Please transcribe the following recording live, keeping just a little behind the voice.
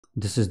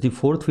This is the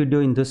fourth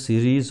video in the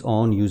series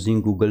on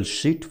using Google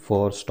Sheet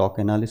for stock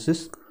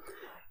analysis.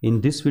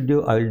 In this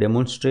video, I will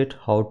demonstrate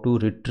how to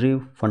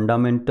retrieve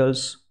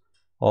fundamentals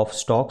of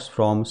stocks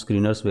from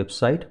Screener's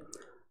website.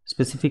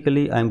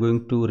 Specifically, I am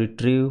going to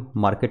retrieve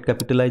market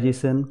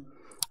capitalization,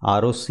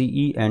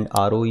 ROCE and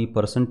ROE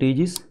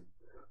percentages,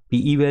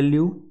 PE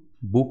value,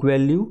 book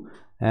value,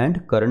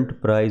 and current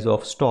price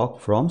of stock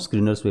from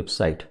Screener's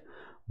website.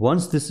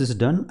 Once this is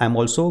done, I am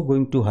also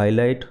going to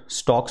highlight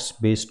stocks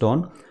based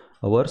on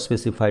our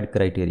specified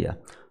criteria.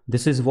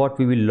 This is what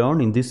we will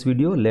learn in this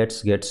video.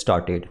 Let's get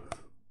started.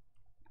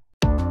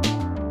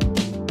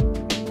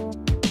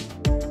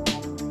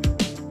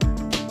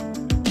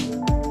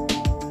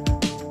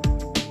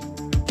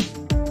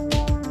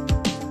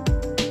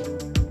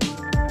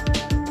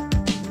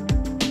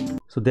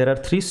 So there are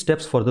three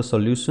steps for the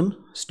solution.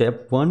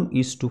 Step 1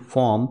 is to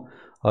form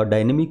a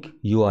dynamic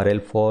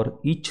URL for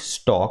each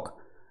stock.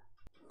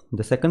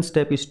 The second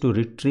step is to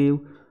retrieve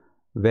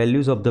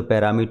values of the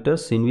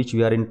parameters in which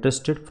we are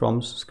interested from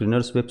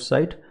Screener's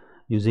website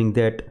using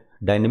that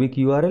dynamic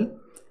URL.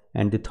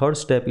 And the third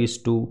step is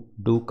to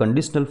do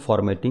conditional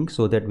formatting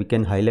so that we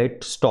can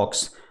highlight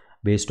stocks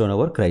based on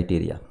our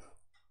criteria.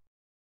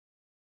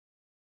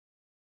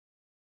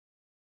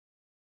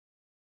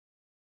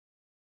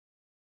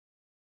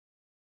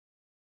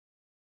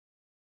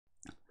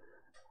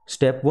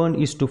 Step 1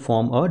 is to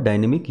form a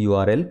dynamic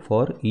URL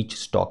for each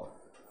stock.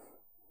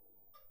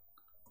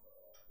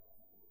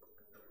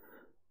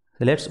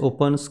 So let's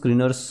open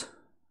Screener's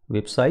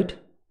website.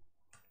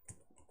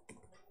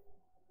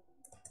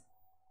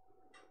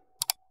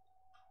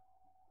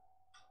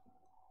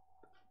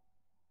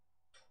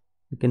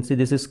 You can see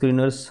this is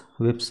Screener's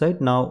website.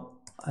 Now,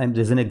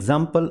 as an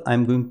example,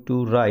 I'm going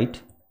to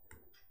write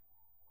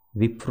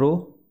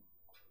Wipro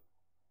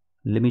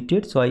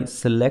Limited. So I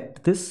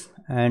select this,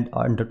 and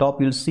on the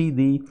top you'll see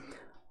the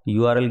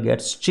URL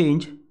gets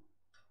changed.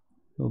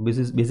 So this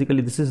is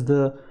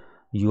the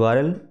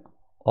URL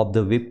of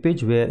the web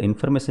page where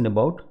information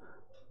about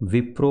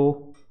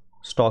Wipro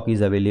stock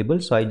is available.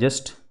 So I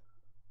just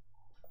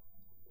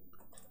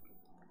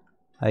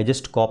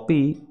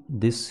copy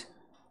this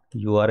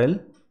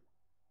URL,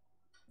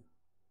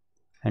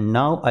 and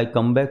now I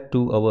come back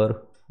to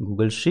our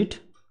Google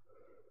Sheet.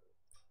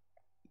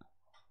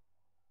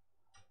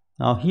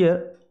 Now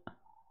here,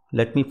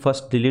 let me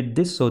first delete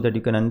this so that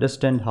you can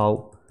understand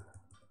how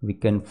we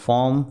can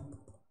form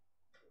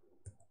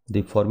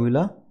the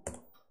formula.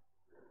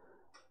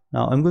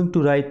 Now I'm going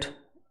to write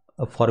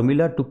a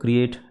formula to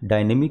create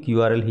dynamic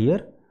URL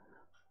here.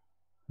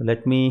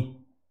 Let me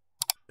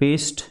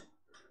paste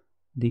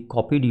the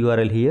copied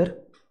URL here,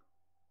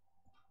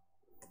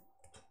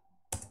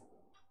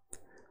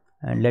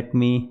 and let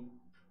me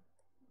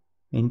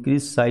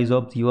increase size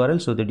of the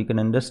URL so that you can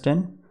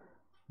understand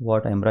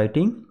what I'm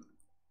writing.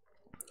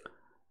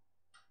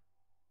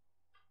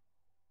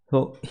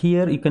 So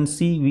here you can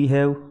see we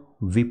have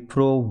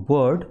Wipro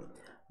word.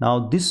 Now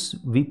this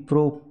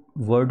Wipro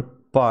word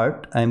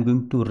part I am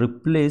going to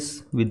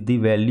replace with the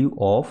value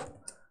of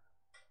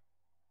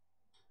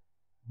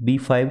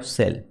B5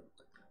 cell.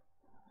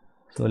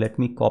 So let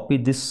me copy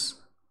this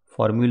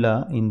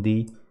formula in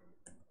the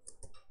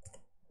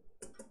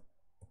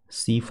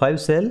C5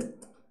 cell,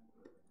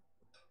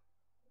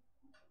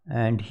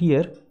 and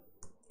here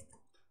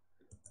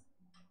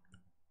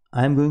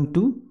I am going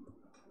to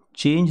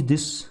change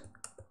this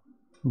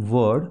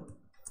word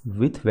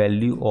with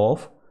value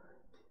of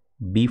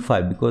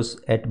B5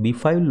 because at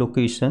B5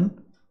 location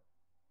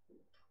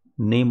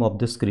name of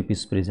the script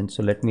is present.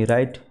 So let me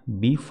write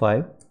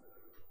B5.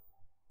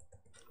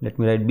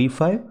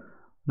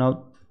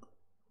 Now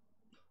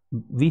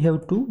we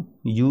have to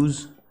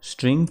use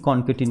string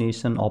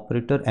concatenation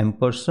operator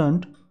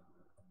ampersand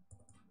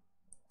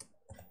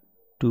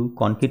to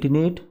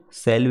concatenate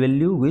cell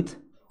value with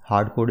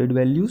hard-coded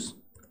values.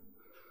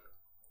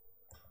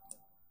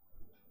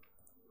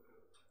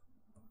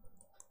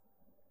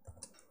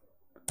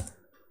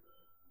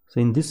 So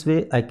in this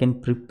way I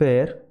can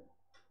prepare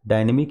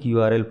dynamic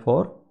URL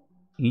for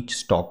each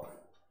stock.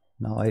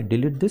 Now I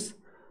delete this.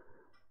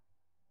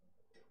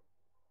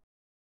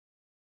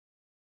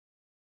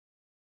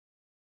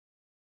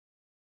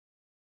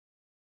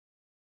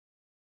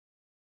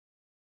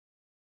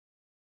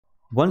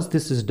 Once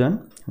this is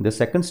done, the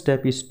second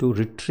step is to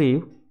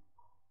retrieve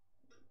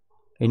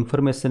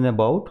information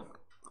about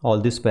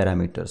all these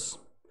parameters.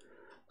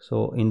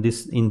 So in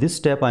this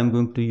step I am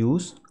going to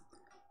use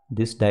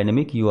this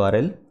dynamic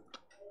URL.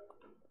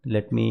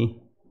 Let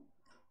me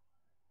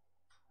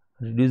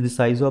reduce the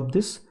size of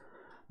this.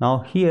 Now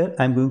here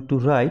I am going to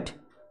write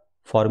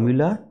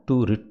formula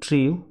to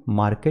retrieve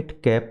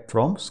market cap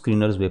from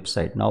Screener's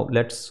website. Now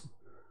let's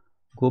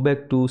go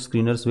back to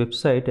Screener's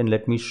website and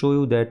let me show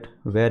you that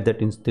where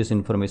this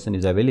information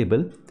is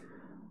available.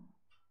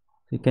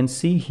 You can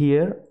see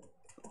here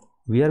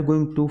we are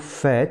going to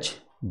fetch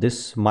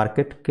this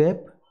market cap.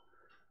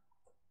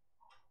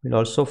 We'll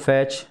also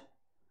fetch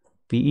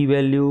PE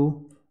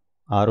value,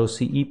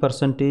 ROCE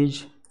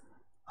percentage,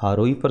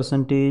 ROE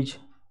percentage,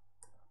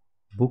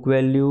 book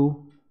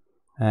value,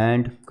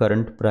 and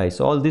current price.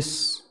 All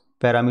these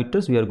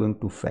parameters we are going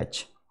to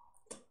fetch.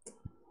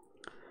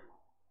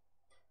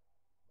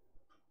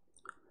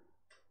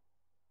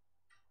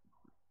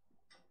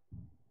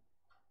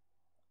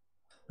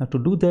 Now to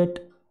do that,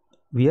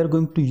 we are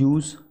going to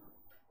use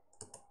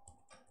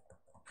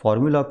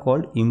formula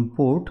called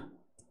import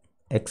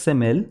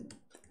XML.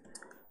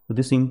 So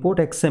this import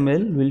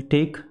XML will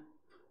take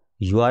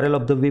URL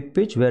of the web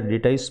page where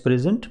data is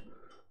present,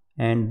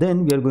 and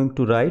then we are going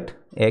to write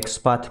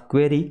XPath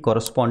query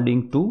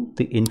corresponding to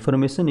the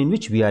information in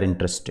which we are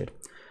interested.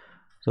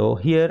 So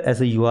here as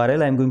a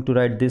URL I am going to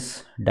write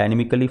this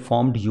dynamically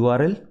formed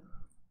URL.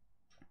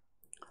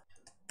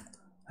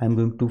 I am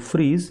going to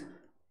freeze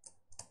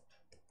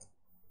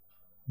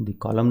the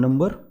column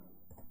number.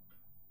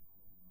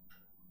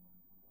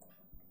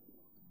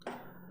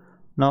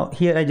 Now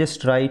here I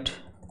just write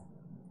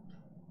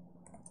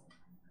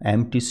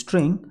empty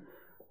string.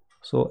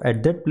 So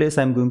at that place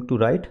I am going to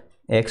write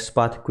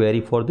XPath query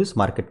for this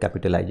market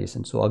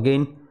capitalization. So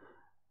again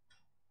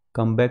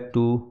come back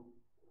to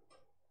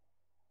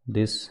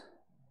this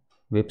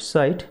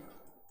website,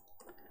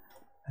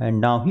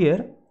 and now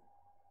here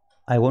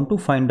I want to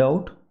find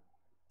out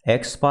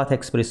XPath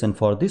expression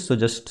for this. So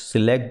just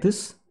select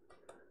this,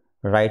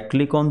 right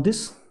click on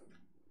this,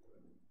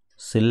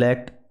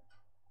 select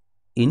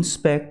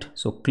inspect,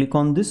 so click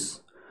on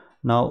this.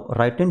 Now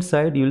right hand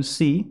side you will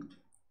see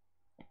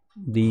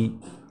the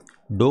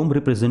DOM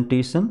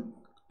representation.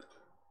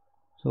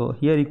 So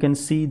here you can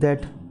see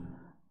that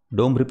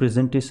DOM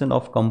representation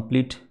of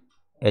complete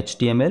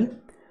HTML.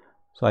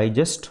 So I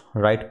just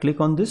right click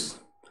on this.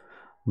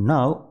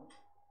 Now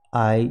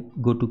I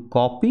go to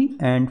copy,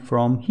 and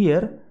from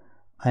here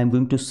I am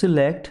going to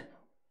select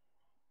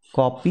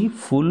copy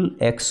full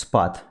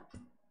XPath.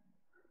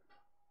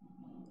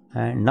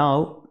 And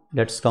now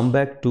let's come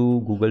back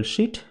to Google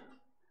Sheet,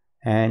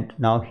 and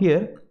now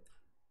here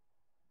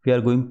we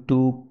are going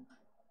to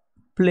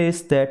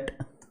place that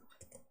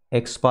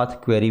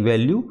XPath query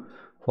value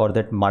for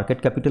that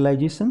market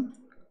capitalization,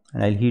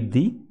 and I'll hit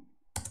the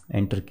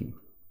enter key.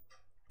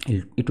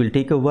 It will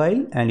take a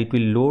while and it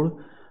will load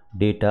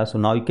data. So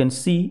now you can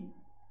see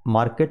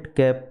market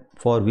cap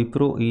for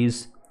Wipro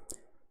is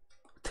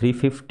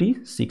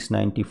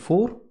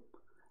 350,694,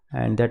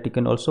 and that you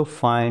can also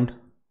find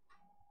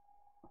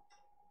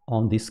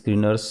on the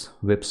screener's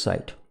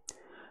website.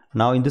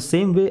 Now in the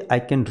same way I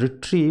can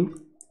retrieve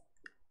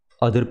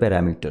other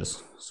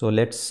parameters. So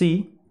let's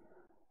see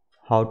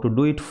how to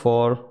do it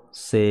for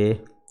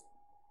say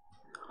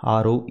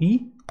ROE.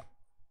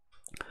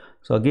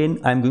 So again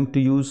I'm going to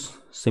use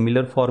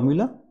similar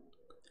formula.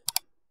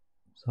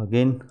 So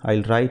again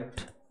I'll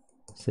write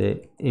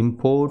say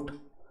import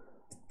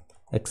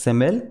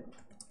XML.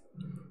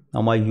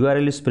 Now my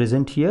URL is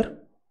present here.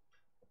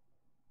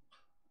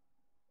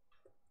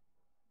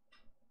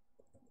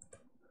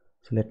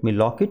 So let me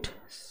lock it,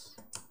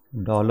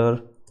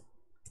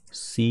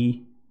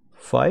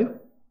 $C5,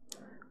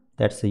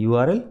 that's the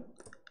URL,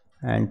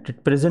 and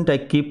at present I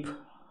keep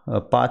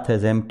path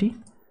as empty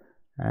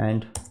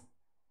and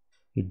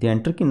hit the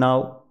enter key.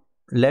 Now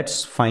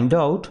let's find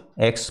out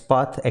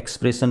XPath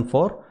expression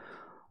for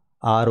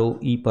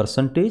ROE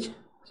percentage.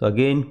 So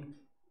again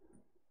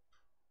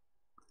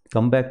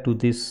come back to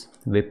this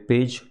web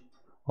page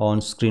on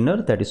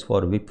screener, that is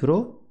for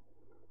Wipro,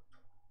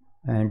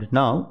 and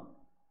now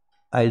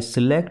I'll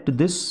select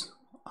this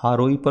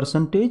ROE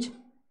percentage.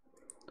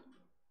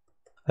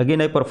 Again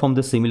I perform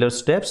the similar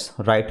steps,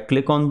 right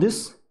click on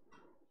this,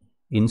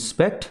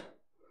 inspect.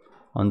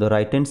 On the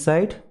right hand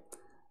side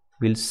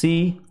we'll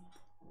see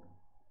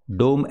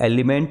DOM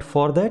element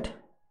for that.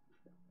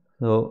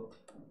 So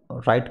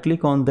right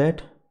click on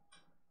that,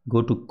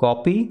 go to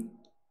copy,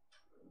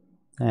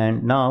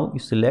 and now you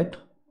select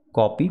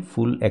copy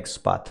full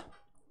XPath.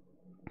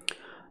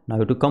 Now we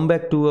have to come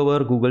back to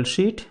our Google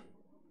Sheet,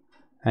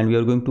 and we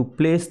are going to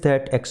place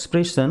that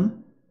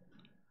expression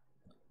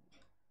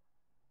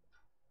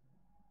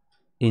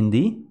in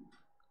the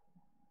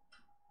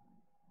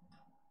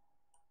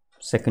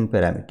second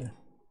parameter.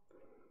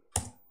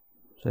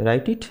 So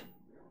write it,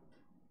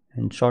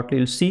 and shortly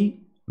you'll see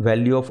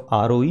value of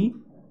ROE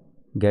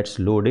gets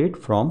loaded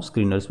from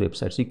screener's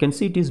website. So you can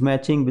see it is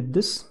matching with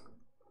this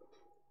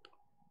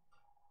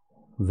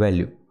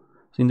value.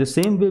 So in the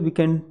same way we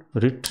can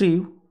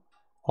retrieve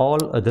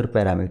all other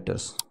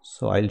parameters.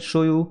 So I'll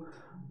show you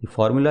the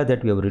formula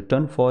that we have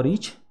written for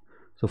each.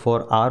 So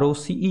for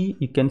ROCE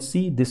you can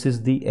see this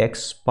is the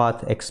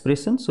XPath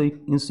expression. So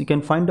you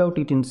can find out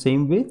it in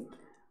same way.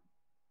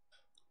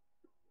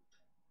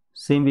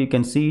 Same way you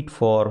can see it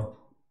for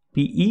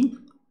PE.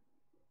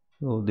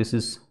 So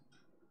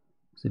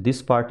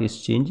this part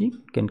is changing.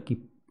 You can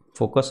keep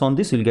focus on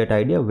this, you'll get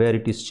idea where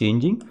it is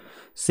changing.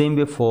 Same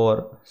way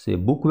for say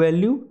book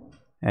value,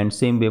 and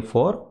same way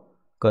for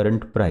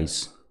current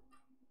price.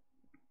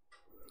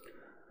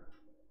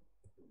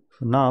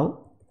 So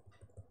now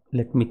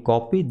let me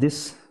copy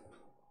this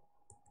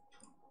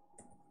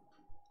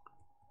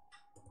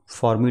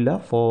formula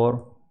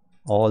for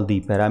all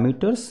the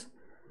parameters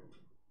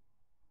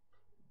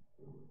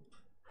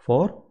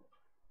for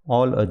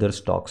all other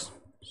stocks.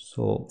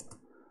 So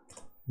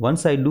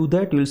once I do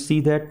that, you'll see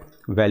that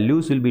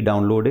values will be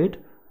downloaded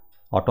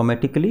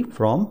automatically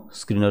from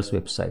Screener's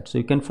website. So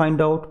you can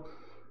find out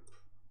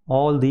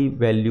all the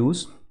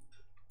values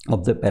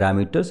of the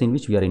parameters in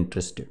which we are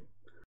interested.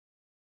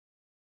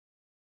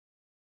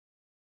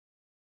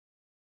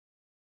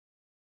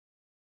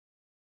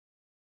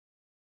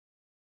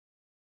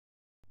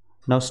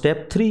 Now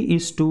step 3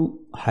 is to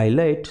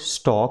highlight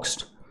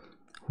stocks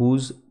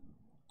whose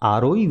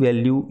ROE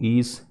value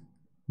is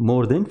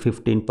more than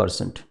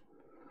 15%.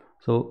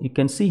 So you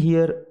can see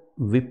here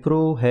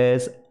Wipro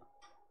has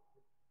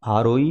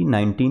ROE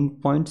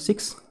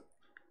 19.6.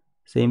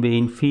 Same way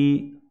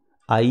Infi,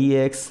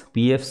 IEX,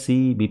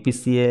 PFC,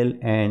 BPCL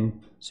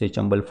and say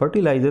Chambal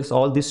Fertilizers,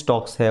 all these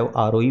stocks have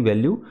ROE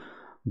value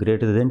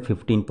greater than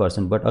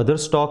 15%. But other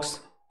stocks,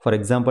 for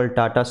example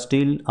Tata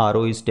Steel,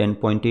 ROE is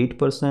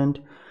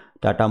 10.8%,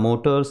 Tata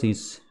Motors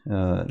is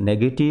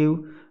negative,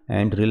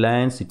 and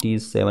Reliance it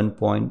is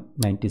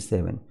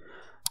 7.97.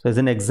 So as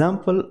an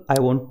example, I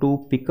want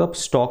to pick up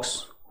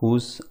stocks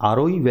whose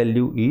ROE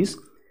value is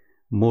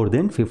more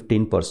than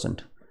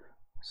 15%.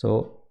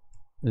 So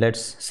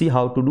let's see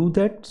how to do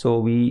that. So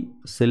we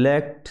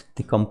select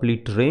the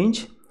complete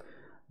range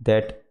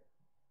that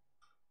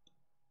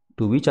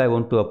to which I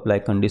want to apply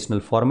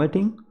conditional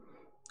formatting.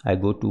 I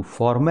go to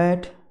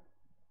Format,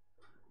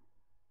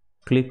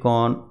 click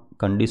on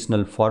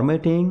Conditional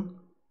Formatting.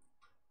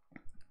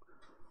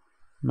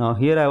 Now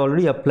here I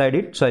already applied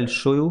it, so I'll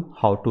show you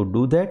how to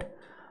do that.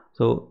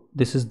 So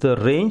this is the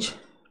range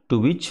to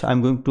which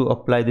I'm going to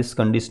apply this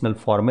conditional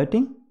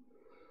formatting.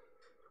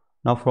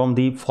 Now from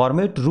the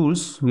format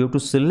rules, we have to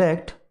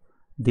select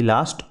the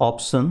last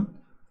option,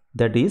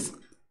 that is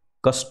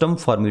custom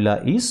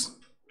formula is,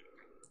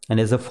 and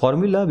as a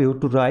formula we have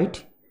to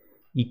write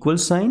equal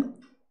sign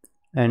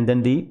and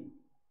then the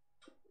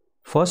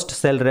first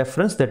cell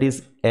reference, that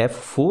is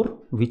F4,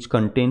 which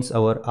contains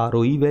our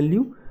ROE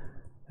value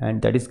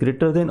and that is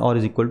greater than or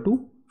is equal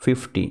to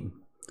 15.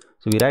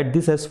 So we write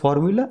this as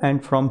formula,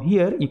 and from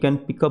here you can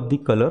pick up the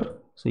color.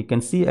 So you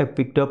can see I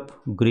picked up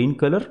green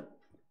color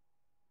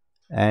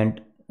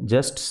and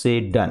just say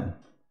done.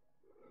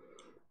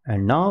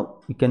 And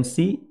now you can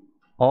see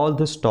all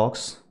the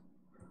stocks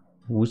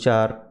which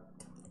are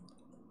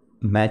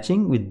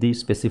matching with the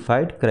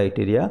specified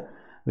criteria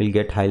will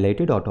get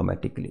highlighted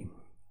automatically.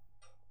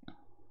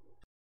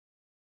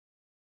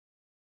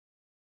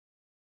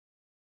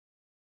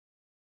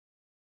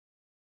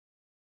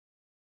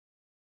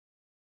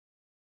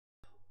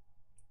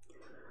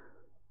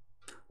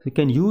 You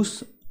can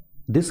use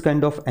this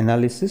kind of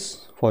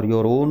analysis for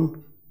your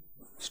own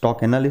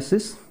stock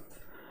analysis.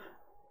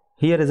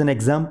 Here as an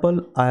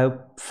example, I have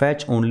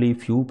fetched only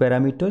few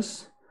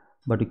parameters,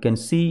 but you can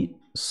see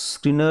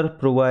Screener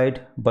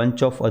provide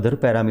bunch of other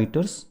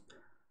parameters.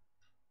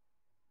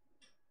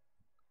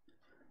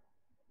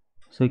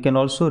 So you can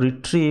also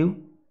retrieve,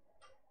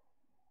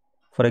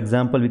 for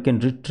example, we can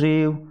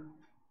retrieve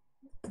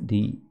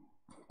the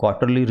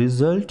quarterly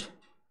result.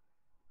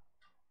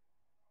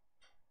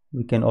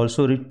 We can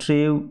also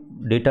retrieve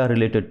data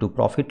related to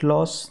profit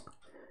loss.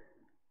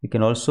 We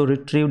can also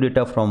retrieve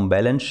data from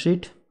balance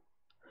sheet,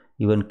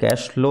 even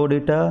cash flow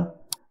data.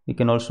 We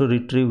can also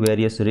retrieve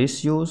various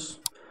ratios.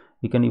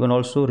 We can even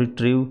also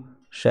retrieve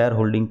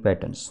shareholding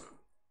patterns.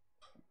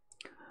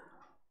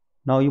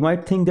 Now you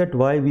might think that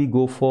why we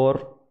go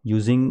for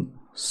using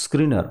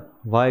Screener,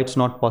 why it's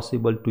not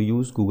possible to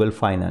use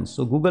GoogleFinance.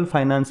 So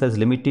GoogleFinance has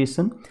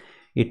limitation.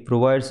 It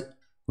provides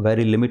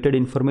very limited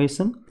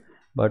information.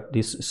 But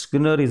this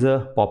Screener is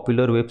a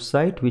popular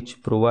website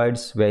which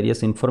provides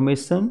various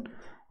information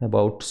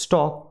about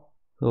stock.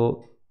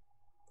 So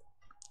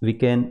we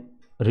can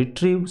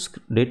retrieve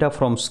data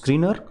from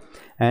Screener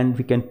and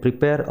we can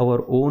prepare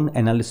our own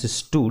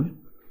analysis tool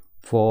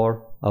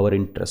for our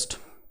interest.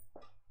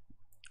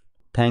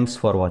 Thanks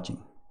for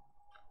watching.